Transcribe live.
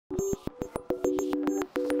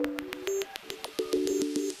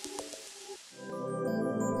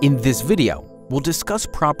In this video, we'll discuss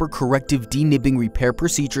proper corrective denibbing repair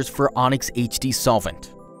procedures for Onyx HD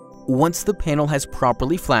solvent. Once the panel has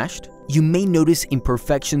properly flashed, you may notice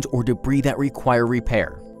imperfections or debris that require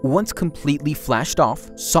repair. Once completely flashed off,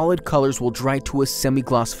 solid colors will dry to a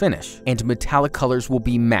semi-gloss finish, and metallic colors will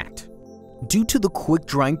be matte. Due to the quick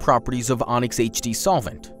drying properties of Onyx HD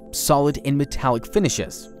solvent, solid and metallic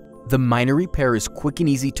finishes, the minor repair is quick and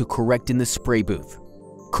easy to correct in the spray booth.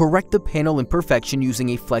 Correct the panel imperfection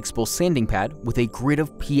using a flexible sanding pad with a grit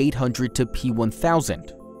of P800 to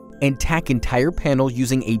P1000, and tack entire panel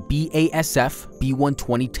using a BASF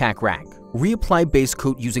B120 tack rag. Reapply base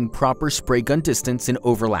coat using proper spray gun distance and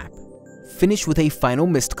overlap. Finish with a final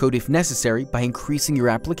mist coat if necessary by increasing your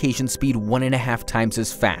application speed 1.5 times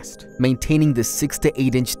as fast, maintaining the 6 to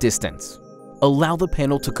 8 inch distance. Allow the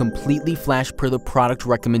panel to completely flash per the product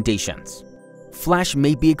recommendations. Flash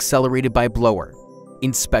may be accelerated by blower.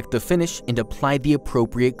 Inspect the finish and apply the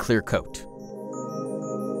appropriate clear coat.